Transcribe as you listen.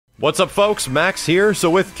What's up folks, Max here.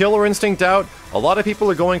 So with Killer Instinct out, a lot of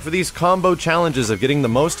people are going for these combo challenges of getting the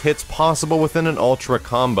most hits possible within an Ultra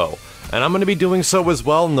combo. And I'm going to be doing so as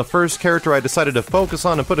well, and the first character I decided to focus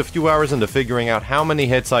on and put a few hours into figuring out how many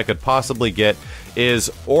hits I could possibly get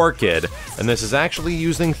is ORCHID, and this is actually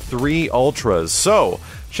using 3 Ultras. So,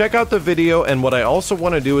 check out the video, and what I also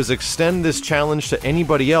want to do is extend this challenge to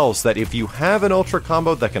anybody else, that if you have an Ultra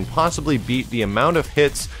combo that can possibly beat the amount of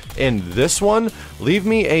hits in this one, leave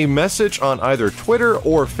me a message on either Twitter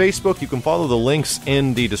or Facebook. You can follow the links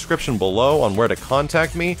in the description below on where to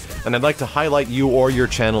contact me, and I'd like to highlight you or your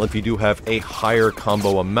channel if you do have a higher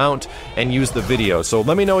combo amount and use the video. So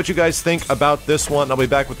let me know what you guys think about this one. I'll be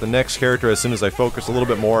back with the next character as soon as I focus a little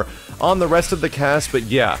bit more on the rest of the cast, but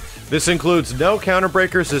yeah. This includes no counter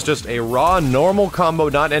breakers, it's just a raw, normal combo,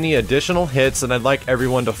 not any additional hits, and I'd like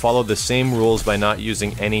everyone to follow the same rules by not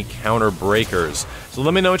using any counter breakers. So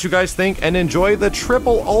let me know what you guys think, and enjoy the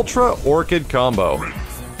triple Ultra ORCHID combo.